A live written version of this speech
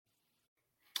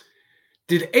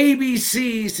Did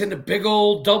ABC send a big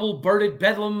old double-birded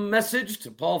bedlam message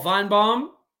to Paul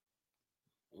Feinbaum?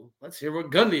 Well, let's hear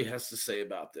what Gundy has to say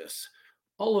about this.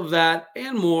 All of that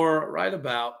and more right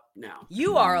about now.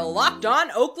 You are Locked On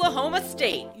Oklahoma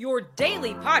State, your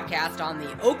daily podcast on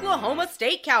the Oklahoma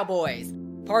State Cowboys,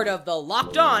 part of the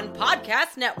Locked On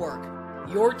Podcast Network,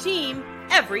 your team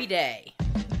every day.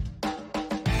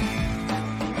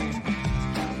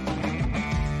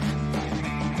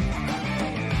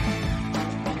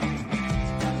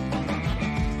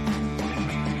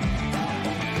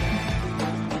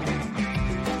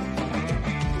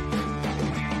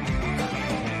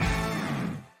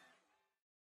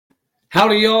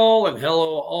 Howdy, y'all, and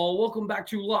hello, all. Welcome back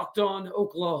to Locked On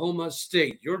Oklahoma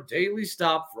State, your daily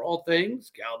stop for all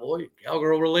things Cowboy and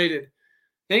Cowgirl related.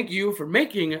 Thank you for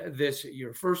making this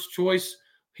your first choice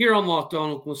here on Locked On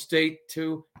Oklahoma State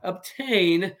to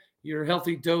obtain your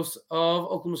healthy dose of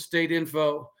Oklahoma State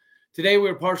info. Today, we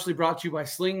are partially brought to you by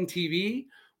Sling TV,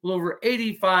 with over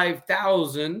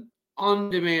 85,000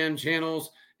 on-demand channels,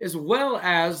 as well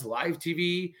as live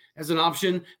TV as an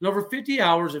option, and over 50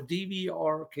 hours of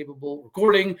DVR-capable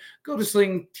recording. Go to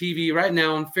Sling TV right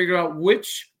now and figure out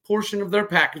which portion of their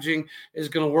packaging is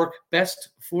going to work best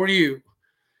for you.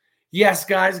 Yes,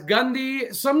 guys,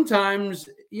 Gundy, sometimes,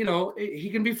 he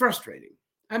can be frustrating.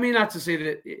 I mean, not to say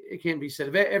that it can't be said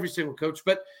of every single coach,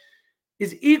 but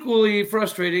is equally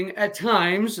frustrating at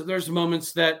times. There's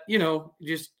moments that,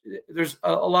 there's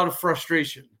a lot of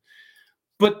frustration.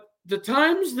 But the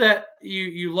times that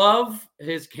you love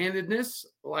his candidness,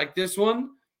 like this one,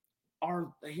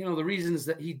 are the reasons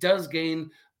that he does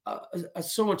gain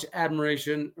so much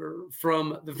admiration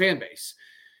from the fan base.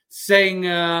 Saying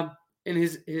in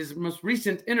his most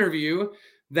recent interview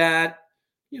that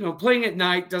playing at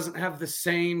night doesn't have the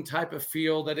same type of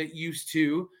feel that it used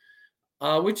to,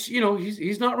 which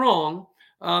he's not wrong.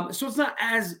 So it's not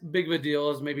as big of a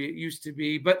deal as maybe it used to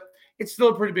be, but it's still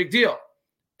a pretty big deal.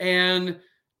 And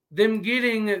them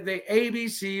getting the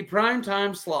ABC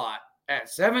primetime slot at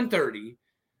 7:30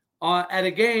 at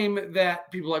a game that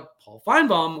people like Paul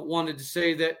Feinbaum wanted to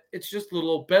say that it's just a little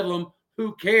old bedlam.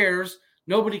 Who cares?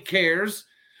 Nobody cares.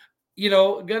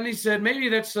 Gundy said maybe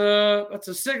that's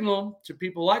a signal to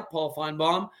people like Paul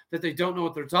Feinbaum that they don't know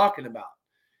what they're talking about.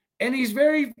 And he's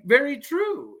very, very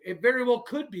true. It very well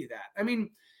could be that. I mean,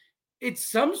 it's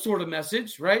some sort of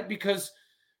message, right? Because,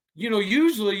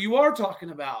 usually you are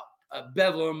talking about a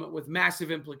bedlam with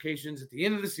massive implications at the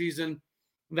end of the season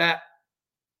that,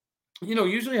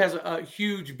 usually has a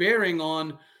huge bearing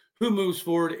on who moves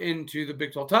forward into the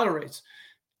Big 12 title race.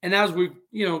 And as we've,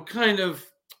 kind of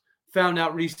found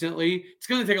out recently, it's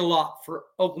going to take a lot for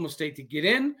Oklahoma State to get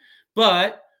in.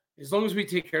 But as long as we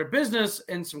take care of business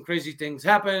and some crazy things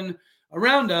happen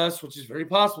around us, which is very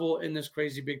possible in this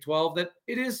crazy Big 12, that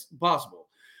it is possible.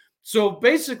 So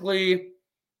basically,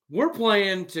 we're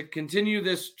playing to continue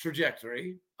this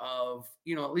trajectory of,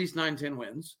 at least 9-10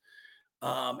 wins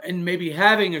and maybe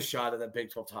having a shot at that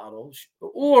Big 12 title.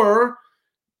 Or,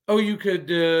 you could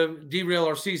derail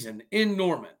our season in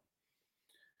Norman.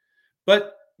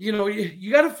 But,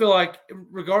 you got to feel like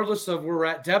regardless of where we're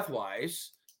at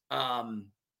depth-wise,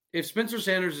 if Spencer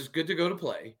Sanders is good to go to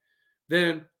play,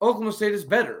 then Oklahoma State is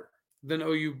better than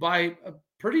OU by a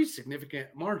pretty significant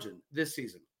margin this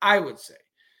season, I would say,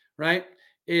 right?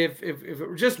 If it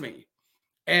were just me.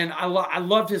 And I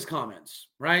loved his comments,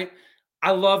 right?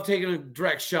 I love taking a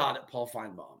direct shot at Paul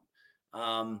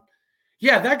Feinbaum.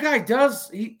 That guy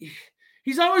does.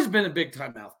 He's always been a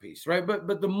big-time mouthpiece, right?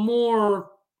 But the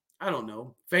more,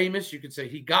 famous you could say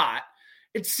he got,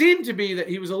 it seemed to be that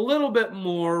he was a little bit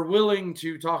more willing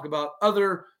to talk about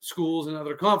other schools and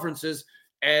other conferences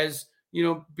as,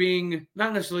 being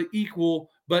not necessarily equal,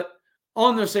 but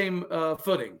on the same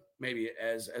footing, maybe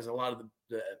as a lot of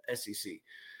the SEC.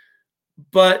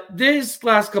 But these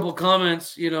last couple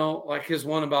comments, like his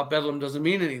one about Bedlam doesn't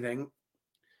mean anything.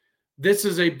 This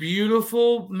is a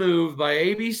beautiful move by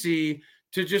ABC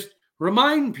to just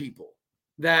remind people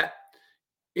that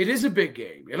it is a big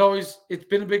game. It's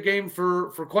been a big game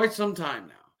for quite some time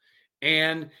now.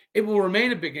 And it will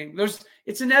remain a big game.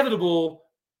 It's inevitable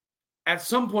at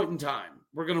some point in time.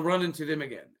 We're going to run into them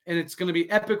again. And it's going to be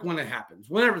epic when it happens,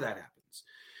 whenever that happens.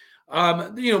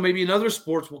 Maybe in other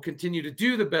sports we'll continue to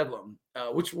do the bedlam,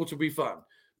 which will be fun.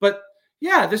 But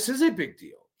yeah, this is a big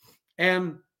deal.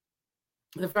 And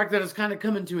the fact that it's kind of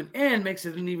coming to an end makes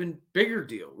it an even bigger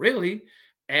deal, really.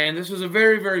 And this was a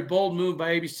very, very bold move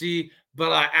by ABC,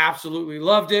 but I absolutely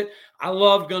loved it. I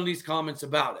loved Gundy's comments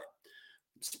about it.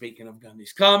 Speaking of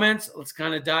Gundy's comments, let's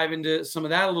kind of dive into some of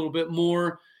that a little bit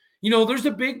more. There's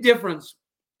a big difference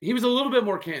he was a little bit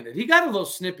more candid. He got a little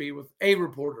snippy with a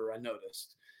reporter, I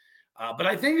noticed. But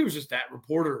I think it was just that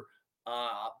reporter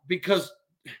because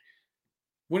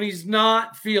when he's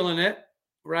not feeling it,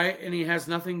 right, and he has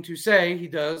nothing to say, he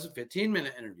does a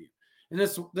 15-minute interview. And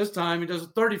this time he does a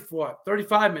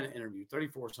 35-minute interview,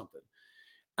 34 something.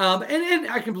 And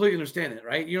I completely understand it,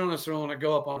 right? You don't necessarily want to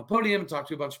go up on a podium and talk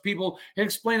to a bunch of people and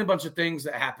explain a bunch of things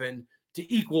that happen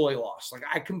to equal a loss. Like,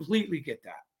 I completely get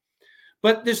that.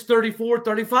 But this 34,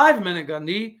 35-minute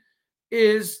Gundy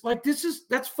is like,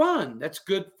 that's fun. That's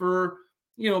good for,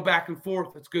 back and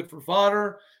forth. It's good for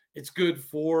fodder. It's good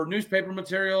for newspaper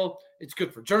material. It's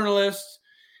good for journalists.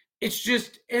 It's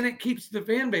just, and it keeps the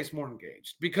fan base more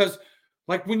engaged because,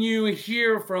 like, when you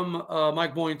hear from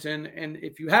Mike Boynton, and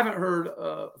if you haven't heard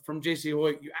from JC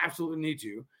Hoyt, you absolutely need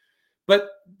to. But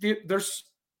they're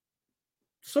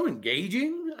so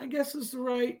engaging, I guess is the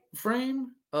right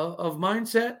frame of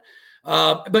mindset.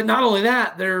 But not only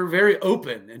that, they're very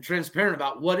open and transparent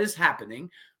about what is happening,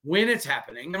 when it's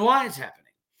happening, and why it's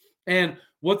happening, and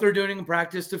what they're doing in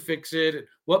practice to fix it, and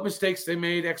what mistakes they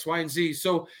made, X, Y, and Z.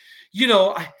 So,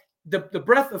 the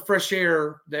breath of fresh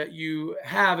air that you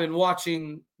have in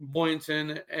watching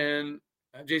Boynton and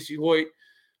JC Hoyt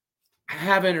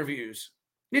have interviews,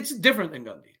 it's different than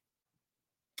Gundy.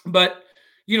 But,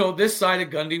 this side of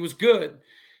Gundy was good.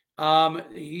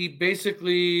 He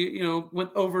basically, went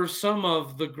over some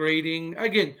of the grading.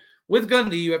 Again, with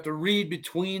Gundy, you have to read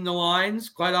between the lines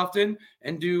quite often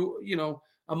and do,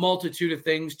 a multitude of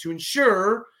things to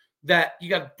ensure that you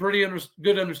got pretty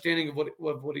good understanding of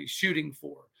what he's shooting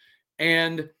for.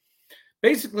 And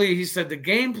basically, he said the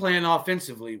game plan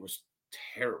offensively was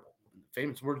terrible.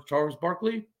 Famous words of Charles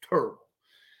Barkley, terrible.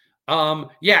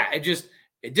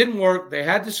 It didn't work. They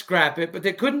had to scrap it, but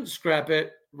they couldn't scrap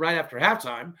it right after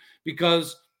halftime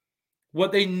because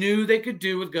what they knew they could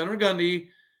do with Gunnar Gundy,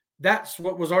 that's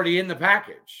what was already in the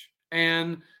package.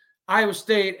 And Iowa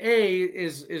State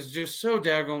is just so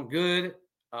daggone good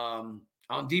on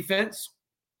defense.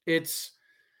 It's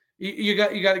you got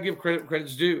to give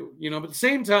credit's due, but at the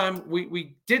same time,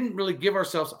 we didn't really give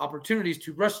ourselves opportunities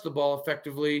to rush the ball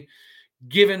effectively,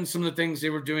 given some of the things they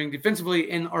were doing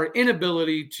defensively and our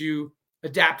inability to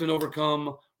adapt and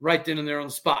overcome right then and there on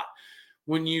the spot.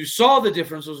 When you saw the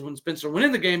difference was when Spencer went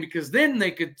in the game, because then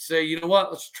they could say, you know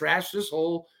what, let's trash this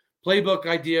whole playbook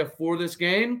idea for this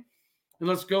game, and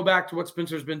let's go back to what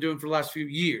Spencer's been doing for the last few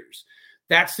years.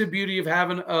 That's the beauty of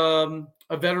having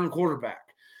a veteran quarterback.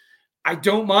 I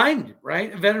don't mind,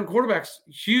 right? A veteran quarterback's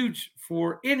huge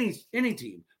for any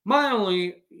team. My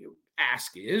only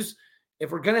ask is, if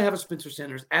we're going to have a Spencer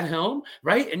Sanders at helm,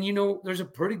 right? And, there's a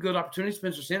pretty good opportunity.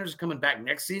 Spencer Sanders is coming back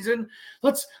next season.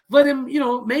 Let's let him,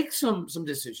 make some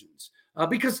decisions.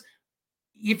 Because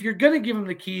if you're going to give him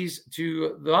the keys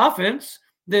to the offense,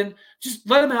 then just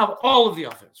let him have all of the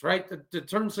offense, right? The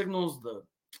turn signals, the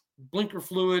blinker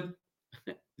fluid.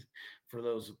 For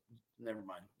those, never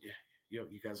mind. Yeah,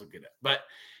 you guys will get it. But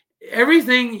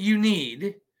everything you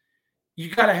need, you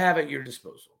got to have at your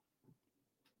disposal.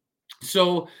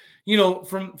 So,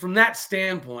 from that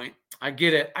standpoint, I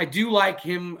get it. I do like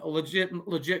him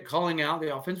legit calling out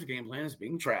the offensive game plan as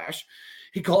being trash.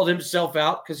 He called himself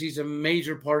out because he's a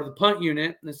major part of the punt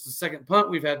unit. And this is the second punt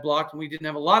we've had blocked, and we didn't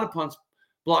have a lot of punts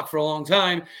blocked for a long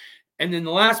time. And then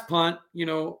the last punt,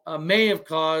 may have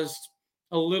caused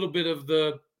a little bit of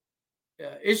the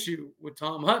issue with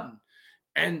Tom Hutton.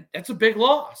 And that's a big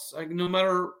loss. Like, no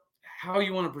matter how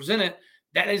you want to present it,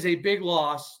 that is a big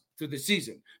loss through the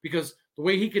season, because the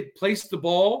way he could place the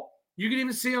ball, you can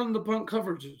even see on the punt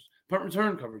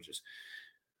return coverages.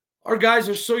 Our guys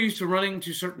are so used to running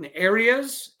to certain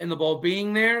areas and the ball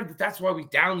being there that's why we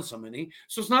down so many.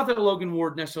 So it's not that Logan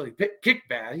Ward necessarily kicked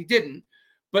bad. He didn't.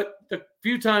 But the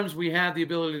few times we had the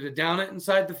ability to down it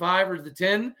inside the 5 or the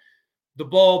 10, the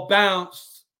ball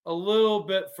bounced a little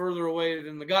bit further away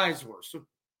than the guys were. So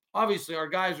obviously our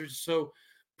guys are just so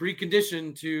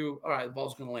preconditioned to, all right, the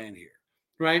ball's going to land here,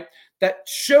 right? That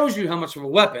shows you how much of a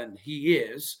weapon he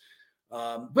is.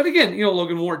 But again,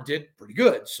 Logan Ward did pretty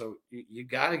good. So you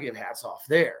got to give hats off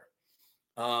there.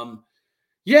 The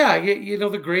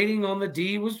grading on the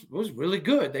D was really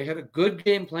good. They had a good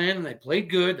game plan and they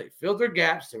played good. They filled their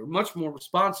gaps. They were much more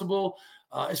responsible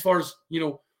as far as,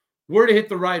 where to hit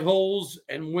the right holes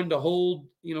and when to hold,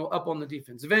 up on the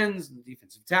defensive ends and the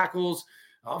defensive tackles.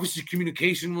 Obviously,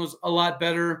 communication was a lot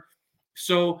better.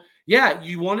 So,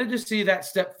 you wanted to see that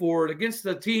step forward against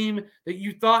the team that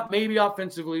you thought maybe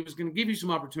offensively was going to give you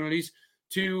some opportunities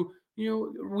to,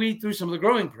 weed through some of the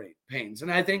growing pains.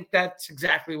 And I think that's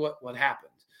exactly what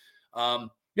happened.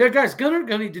 Guys, Gunnar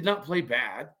Gundy did not play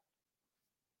bad.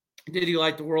 Did he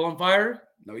light the world on fire?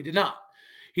 No, he did not.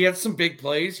 He had some big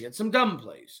plays. He had some dumb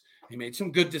plays. He made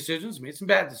some good decisions, made some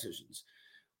bad decisions.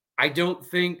 I don't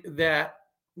think that,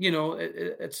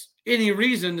 it's any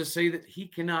reason to say that he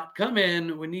cannot come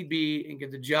in when need be and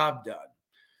get the job done.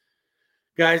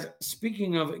 Guys,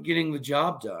 speaking of getting the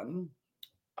job done,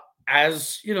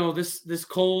 as this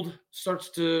cold starts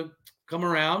to come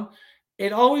around,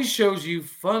 it always shows you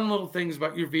fun little things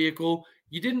about your vehicle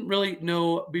you didn't really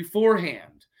know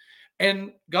beforehand.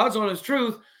 And God's honest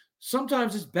truth,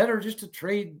 sometimes it's better just to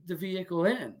trade the vehicle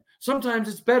in. Sometimes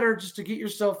it's better just to get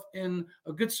yourself in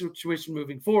a good situation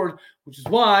moving forward, which is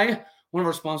why one of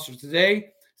our sponsors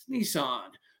today is Nissan.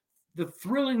 The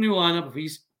thrilling new lineup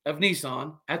of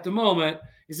Nissan at the moment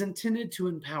is intended to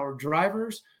empower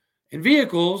drivers and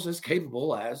vehicles as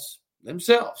capable as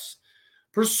themselves.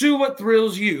 Pursue what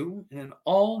thrills you in an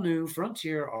all-new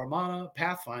Frontier, Armada,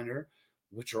 Pathfinder,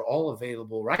 which are all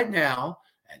available right now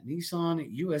at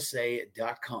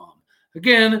nissanusa.com.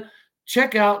 Again,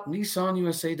 check out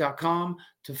nissanusa.com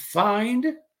to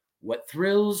find what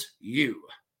thrills you.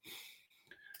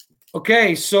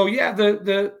 Okay, so yeah,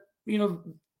 the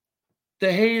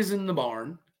hay is in the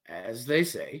barn, as they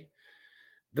say.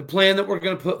 The plan that we're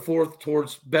going to put forth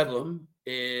towards Bedlam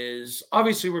is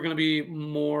obviously we're going to be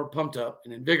more pumped up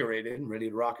and invigorated and ready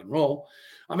to rock and roll.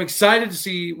 I'm excited to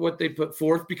see what they put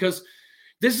forth because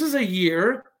this is a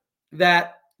year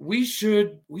that we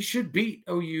should beat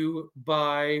OU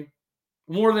by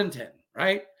more than 10,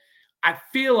 right? I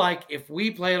feel like if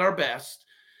we play at our best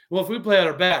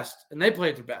and they play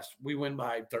at their best, we win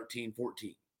by 13,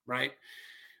 14, right?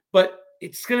 But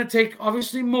it's going to take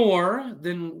obviously more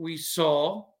than we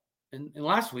saw in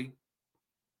last week.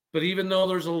 But even though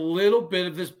there's a little bit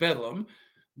of this bedlam,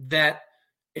 that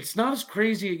it's not as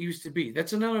crazy as it used to be.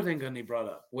 That's another thing Gundy brought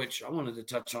up, which I wanted to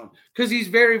touch on because he's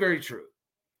very, very true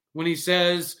when he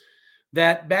says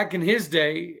that back in his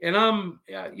day, and I'm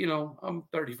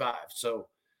 35, so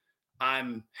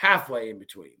I'm halfway in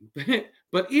between.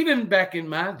 But even back in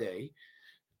my day,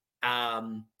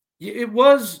 it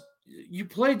was you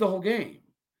played the whole game,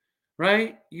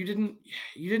 right? You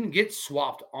didn't get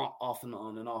swapped off and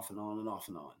on and off and on and off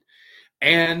and on.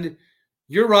 And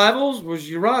your rivals was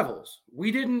your rivals.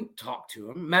 We didn't talk to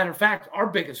them. Matter of fact, our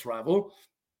biggest rival,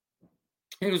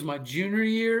 it was my junior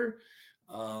year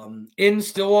in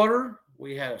Stillwater.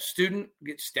 We had a student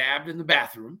get stabbed in the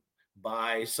bathroom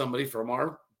by somebody from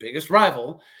our biggest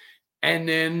rival. And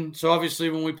then, so obviously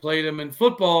when we played them in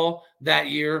football that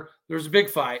year, there was a big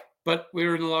fight. But we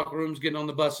were in the locker rooms getting on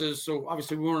the buses, so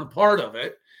obviously we weren't a part of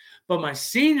it. But my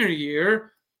senior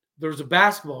year, there was a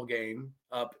basketball game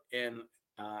up in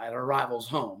at our rival's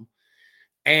home.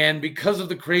 And because of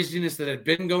the craziness that had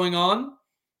been going on,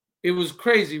 it was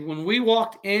crazy. When we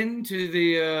walked into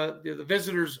the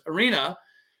visitors' arena,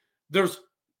 there's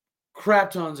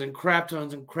crap tons and crap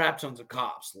tons and crap tons of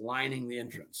cops lining the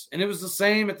entrance. And it was the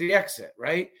same at the exit,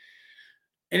 right?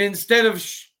 And instead of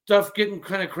stuff getting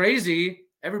kind of crazy,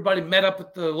 everybody met up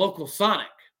at the local Sonic.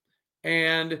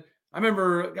 And I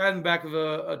remember a guy in the back of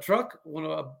a truck,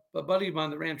 a buddy of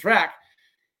mine that ran track,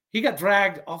 he got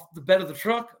dragged off the bed of the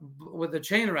truck with a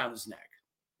chain around his neck.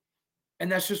 And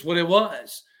that's just what it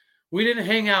was. We didn't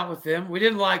hang out with them. We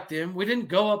didn't like them. We didn't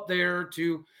go up there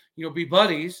to, be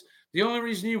buddies. The only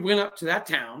reason you went up to that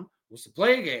town was to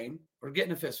play a game or get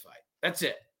in a fist fight. That's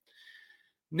it.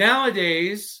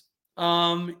 Nowadays,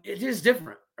 it is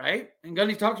different, right? And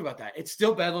Gundy talked about that. It's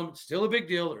still bedlam. It's still a big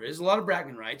deal. There is a lot of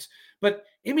bragging rights, but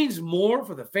it means more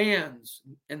for the fans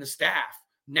and the staff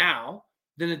now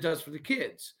than it does for the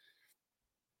kids.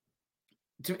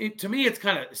 To me, it's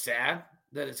kind of sad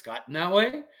that it's gotten that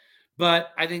way,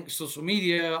 but I think social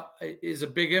media is a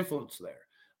big influence there.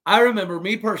 I remember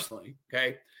me personally,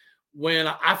 okay, when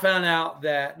I found out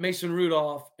that Mason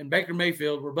Rudolph and Baker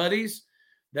Mayfield were buddies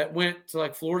that went to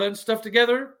like Florida and stuff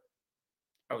together,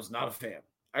 I was not a fan.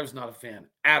 I was not a fan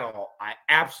at all. I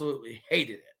absolutely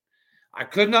hated it. I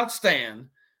could not stand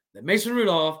that Mason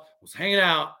Rudolph was hanging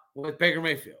out with Baker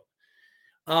Mayfield.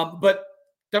 But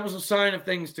that was a sign of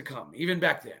things to come, even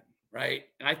back then, right?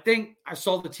 And I think I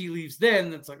saw the tea leaves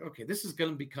then. It's like, okay, this is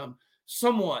going to become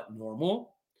somewhat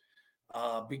normal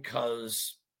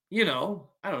because, I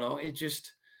don't know, it's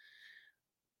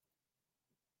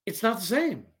not the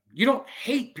same. You don't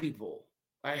hate people.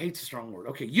 I hate's a strong word.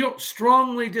 Okay, you don't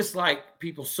strongly dislike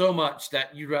people so much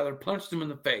that you'd rather punch them in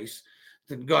the face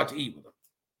than go out to eat with them.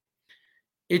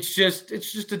 It's just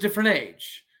a different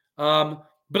age.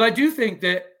 But I do think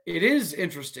that it is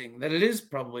interesting that it is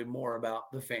probably more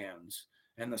about the fans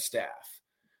and the staff,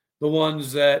 the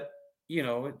ones that,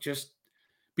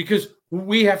 because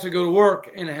we have to go to work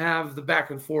and have the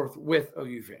back and forth with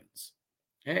OU fans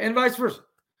and vice versa.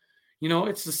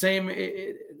 It's the same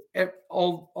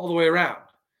all the way around.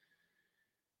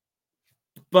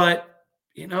 But,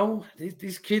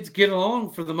 these kids get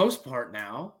along for the most part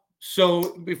now.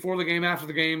 So before the game, after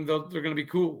the game, they're going to be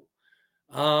cool.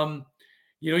 There's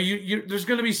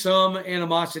going to be some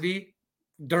animosity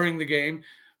during the game.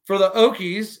 For the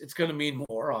Okies, it's going to mean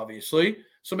more, obviously.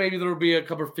 So maybe there will be a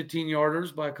couple of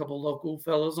 15-yarders by a couple of local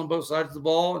fellows on both sides of the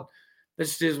ball. And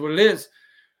this is what it is.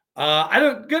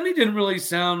 Gundy didn't really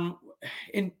sound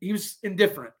he was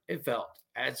indifferent, it felt,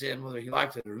 as in whether he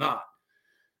liked it or not.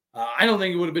 I don't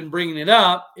think he would have been bringing it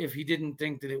up if he didn't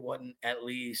think that it wasn't at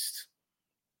least,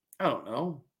 I don't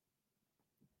know.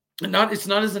 It's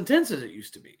not as intense as it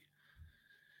used to be.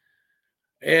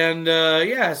 And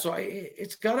so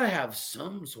it's got to have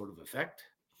some sort of effect,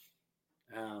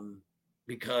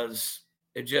 because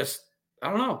it just, I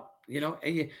don't know,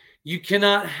 you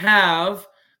cannot have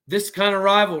this kind of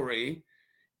rivalry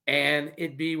and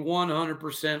it be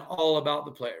 100% all about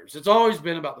the players. It's always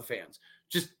been about the fans,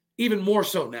 just even more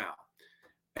so now.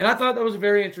 And I thought that was a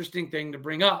very interesting thing to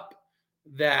bring up,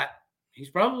 that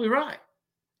he's probably right.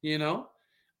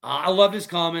 I loved his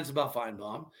comments about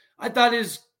Feinbaum. I thought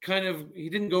he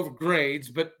didn't go for grades,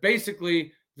 but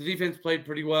basically the defense played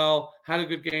pretty well, had a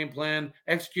good game plan,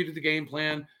 executed the game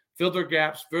plan, filled their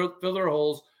gaps, filled their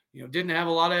holes, didn't have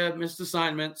a lot of missed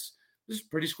assignments, just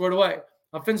pretty squared away.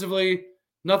 Offensively,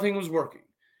 nothing was working.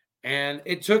 And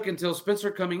it took until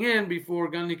Spencer coming in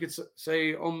before Gundy could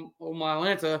say, oh my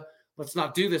Atlanta, let's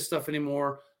not do this stuff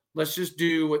anymore. Let's just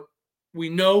do what we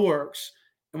know works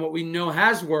and what we know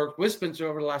has worked with Spencer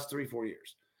over the last 3-4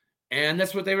 years. And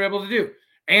that's what they were able to do.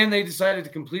 And they decided to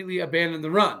completely abandon the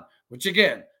run, which,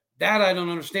 again, that I don't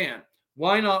understand.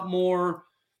 Why not more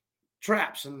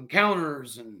traps and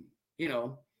counters and, I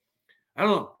don't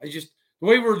know. The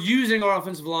way we're using our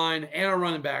offensive line and our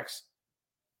running backs,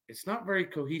 it's not very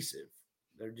cohesive.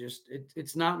 They're just,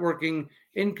 it's not working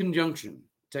in conjunction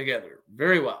together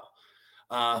very well.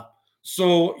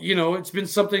 So, it's been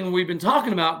something we've been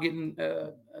talking about getting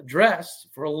addressed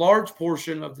for a large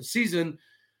portion of the season,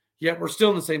 yet we're still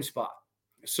in the same spot.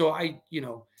 So I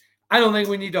don't think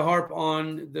we need to harp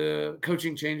on the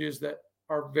coaching changes that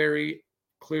are very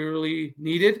clearly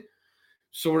needed.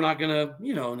 So we're not going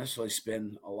to, necessarily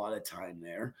spend a lot of time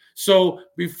there. So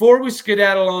before we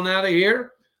skedaddle on out of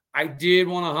here, I did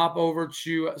want to hop over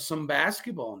to some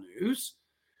basketball news.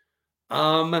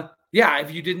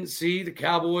 If you didn't see, the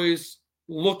Cowboys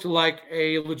looked like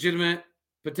a legitimate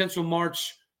potential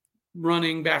March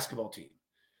running basketball team.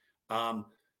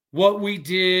 What we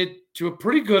did to a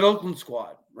pretty good Oakland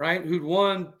squad, right, who'd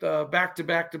won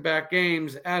back-to-back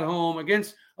games at home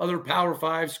against other Power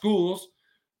 5 schools.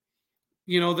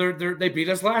 They beat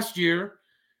us last year.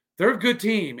 They're a good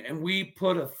team, and we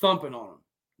put a thumping on them,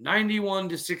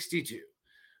 91-62.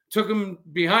 Took them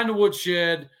behind the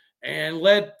woodshed and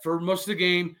led for most of the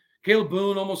game. Caleb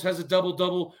Boone almost has a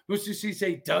double-double. Musa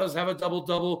Cisse does have a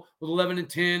double-double with 11 and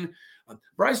 10.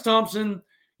 Bryce Thompson,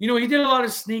 he did a lot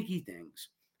of sneaky things.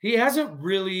 He hasn't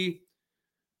really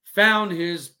found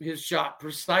his shot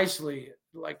precisely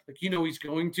like he's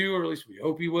going to, or at least we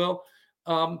hope he will.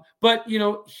 But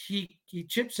he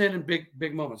chips in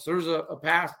big moments. There's a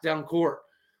pass down court,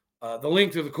 the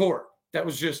length of the court. It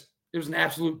was an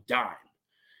absolute dime.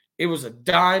 It was a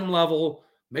dime level.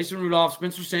 Mason Rudolph,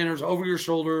 Spencer Sanders over your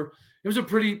shoulder. It was a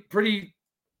pretty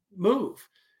move.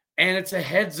 And it's a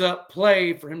heads up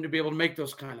play for him to be able to make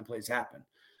those kind of plays happen.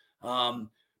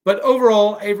 But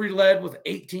overall, Avery led with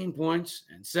 18 points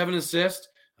and 7 assists.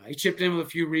 He chipped in with a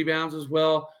few rebounds as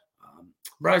well.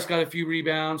 Bryce got a few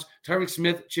rebounds. Tyreek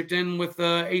Smith chipped in with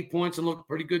 8 points and looked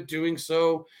pretty good doing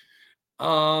so.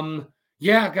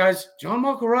 Guys, John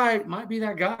Michael Wright might be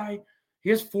that guy.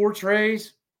 He has 4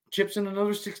 trays, chips in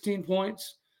another 16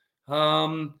 points.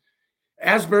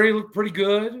 Asbury looked pretty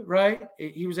good, right?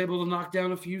 He was able to knock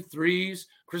down a few threes.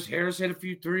 Chris Harris had a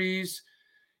few threes.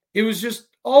 It was just,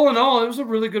 all in all, it was a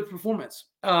really good performance.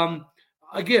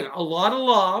 Again, a lot of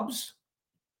lobs,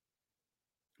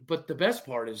 but the best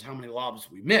part is how many lobs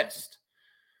we missed,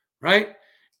 right?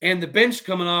 And the bench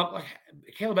coming up, like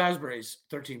Caleb Asbury's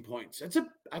 13 points.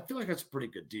 I feel like that's a pretty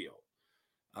good deal.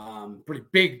 Pretty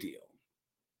big deal.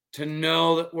 To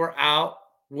know that we're out,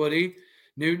 Woody,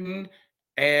 Newton,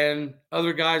 and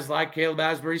other guys like Caleb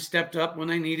Asbury stepped up when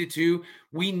they needed to.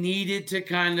 We needed to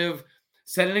kind of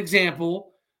set an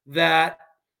example that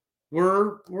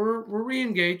we're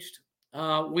re-engaged.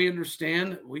 We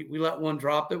understand. We let one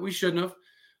drop that we shouldn't have.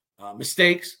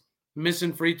 Mistakes,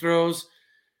 missing free throws.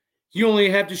 You only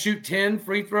have to shoot 10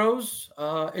 free throws.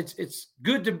 It's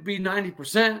good to be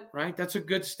 90%, right? That's a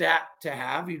good stat to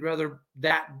have. You'd rather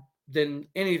that than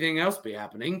anything else be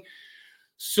happening.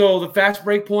 So the fast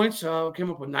break points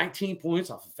came up with 19 points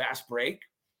off a fast break.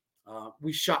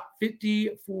 We shot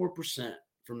 54%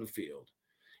 from the field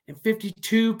and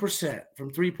 52%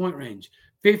 from three-point range.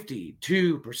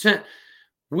 52%.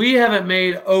 We haven't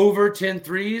made over 10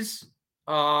 threes.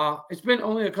 It's been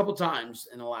only a couple times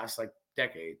in the last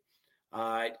decade.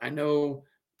 I know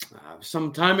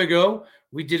some time ago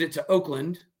we did it to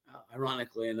Oakland,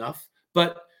 ironically enough.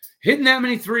 But hitting that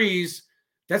many threes,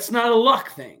 that's not a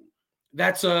luck thing.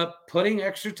 That's putting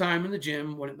extra time in the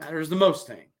gym when it matters the most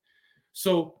thing.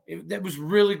 So that was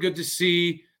really good to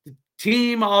see. The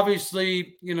team,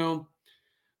 obviously,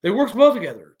 they worked well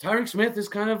together. Tyreek Smith is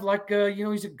kind of like,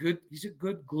 he's a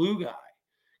good glue guy.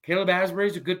 Caleb Asbury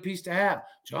is a good piece to have.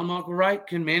 John Michael Wright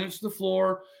can manage the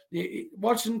floor.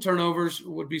 Watching turnovers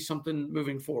would be something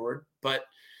moving forward. But,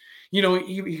 he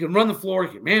can run the floor.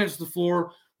 He can manage the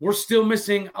floor. We're still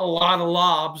missing a lot of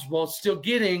lobs while still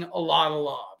getting a lot of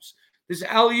lobs. This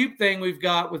alley-oop thing we've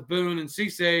got with Boone and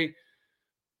Cisse,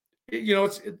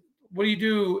 what do you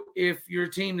do if you're a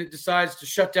team that decides to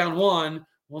shut down one?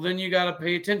 Well, then you got to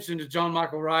pay attention to John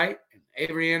Michael Wright and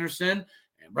Avery Anderson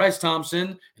and Bryce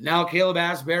Thompson and now Caleb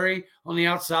Asbury on the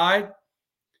outside.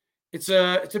 It's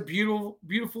a beautiful,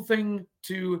 beautiful thing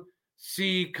to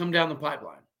see come down the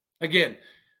pipeline. Again,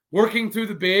 working through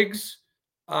the bigs,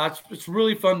 it's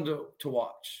really fun to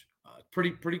watch.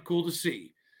 Pretty cool to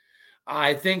see.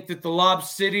 I think that the Lob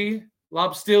Stilly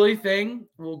thing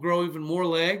will grow even more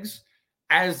legs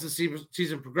as the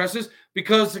season progresses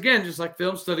because, again, just like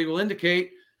film study will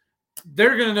indicate,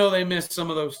 they're going to know they missed some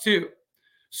of those too.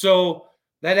 So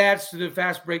that adds to the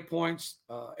fast break points.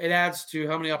 It adds to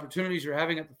how many opportunities you're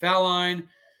having at the foul line.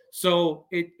 So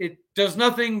it does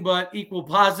nothing but equal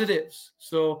positives.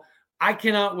 So I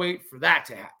cannot wait for that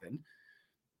to happen.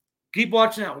 Keep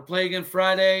watching out. We play again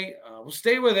Friday. We'll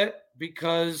stay with it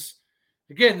because,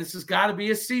 again, this has got to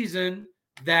be a season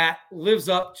that lives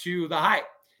up to the hype.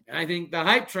 And I think the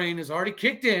hype train has already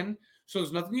kicked in, so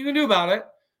there's nothing you can do about it.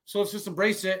 So let's just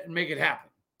embrace it and make it happen.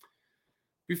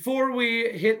 Before we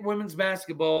hit women's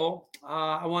basketball,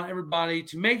 I want everybody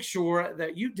to make sure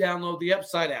that you download the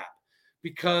Upside app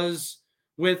because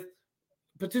with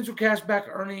potential cashback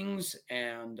earnings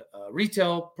and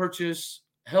retail purchase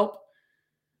help,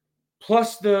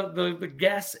 plus the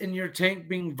gas in your tank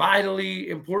being vitally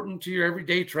important to your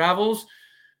everyday travels,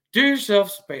 do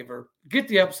yourself a favor. Get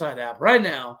the Upside app right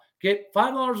now. Get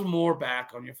 $5 or more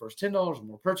back on your first $10 or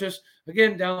more purchase.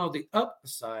 Again, download the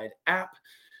Upside app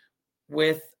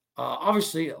with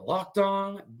obviously Locked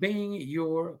On being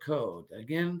your code.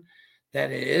 Again,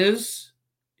 that is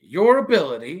your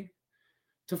ability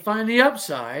to find the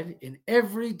upside in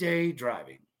everyday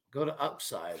driving. Go to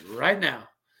Upside right now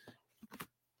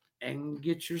and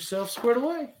get yourself squared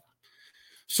away.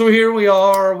 So here we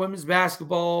are, women's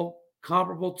basketball,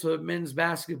 comparable to men's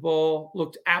basketball,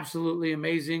 looked absolutely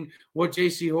amazing. What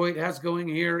J.C. Hoyt has going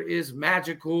here is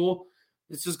magical.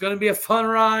 This is going to be a fun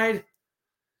ride.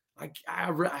 I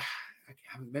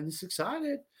haven't been this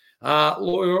excited.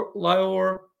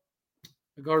 Lior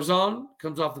Garzon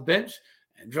comes off the bench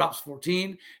and drops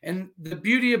 14. And the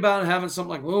beauty about having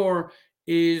something like Lior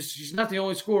is she's not the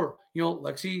only scorer.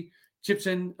 Lexi chips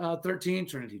in 13.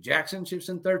 Trinity Jackson chips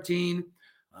in 13.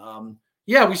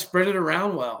 We spread it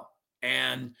around well.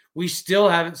 And we still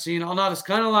haven't seen Alnada. It's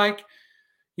kind of like,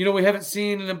 we haven't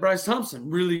seen Bryce Thompson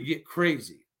really get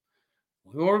crazy.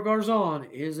 Lior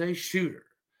Garzon is a shooter.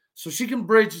 So she can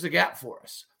bridge the gap for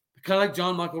us, kind of like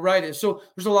John Michael Wright is. So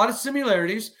there's a lot of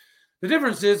similarities. The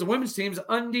difference is the women's team's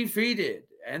undefeated,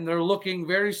 and they're looking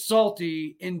very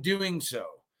salty in doing so.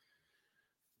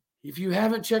 If you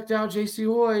haven't checked out J.C.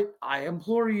 Hoyt, I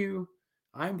implore you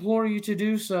to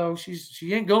do so.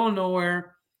 She ain't going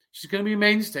nowhere. She's going to be a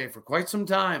mainstay for quite some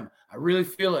time. I really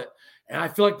feel it. And I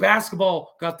feel like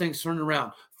basketball got things turned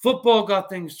around. Football got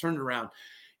things turned around.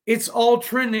 It's all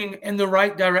trending in the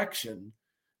right direction.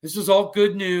 This is all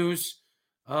good news.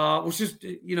 Which is,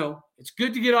 it's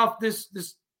good to get off this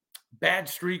bad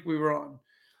streak we were on.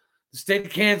 The state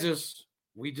of Kansas,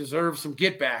 we deserve some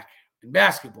get back in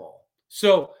basketball.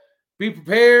 So be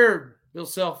prepared. Build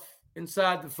yourself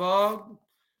inside the fog.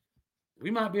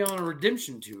 We might be on a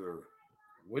redemption tour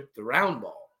with the round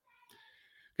ball.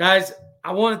 Guys,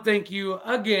 I want to thank you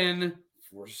again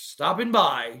for stopping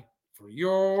by for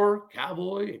your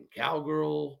Cowboy and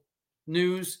Cowgirl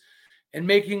news and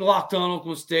making Locked On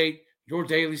Oklahoma State your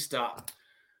daily stop.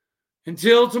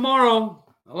 Until tomorrow,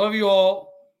 I love you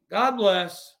all. God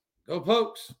bless. Go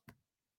Pokes.